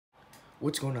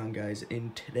What's going on, guys?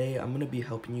 And today I'm going to be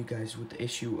helping you guys with the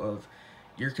issue of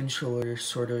your controller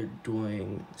sort of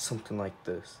doing something like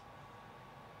this.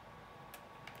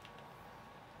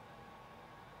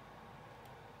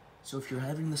 So if you're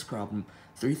having this problem,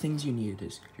 3 things you need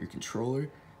is your controller,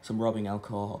 some rubbing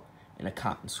alcohol, and a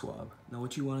cotton swab. Now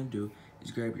what you want to do is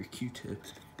grab your Q-tip,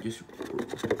 just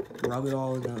rub it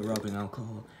all in the rubbing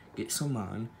alcohol, get some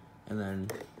on, and then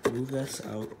move this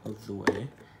out of the way,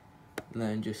 and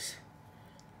then just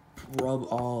rub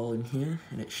all in here,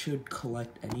 and it should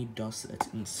collect any dust that's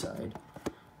inside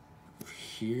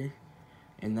here,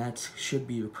 and that should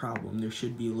be a problem. There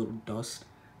should be a little dust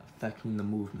affecting the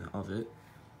movement of it,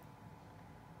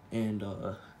 and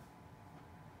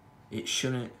it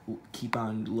shouldn't keep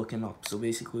on looking up. So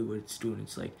basically what it's doing,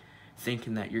 it's like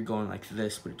thinking that you're going like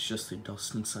this, but it's just the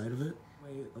dust inside of it. The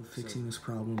way of fixing this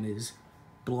problem is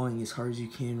blowing as hard as you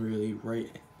can, really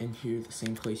right in here, the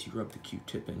same place you rub the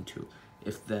Q-tip into,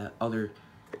 if that other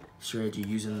strategy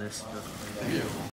using this doesn't.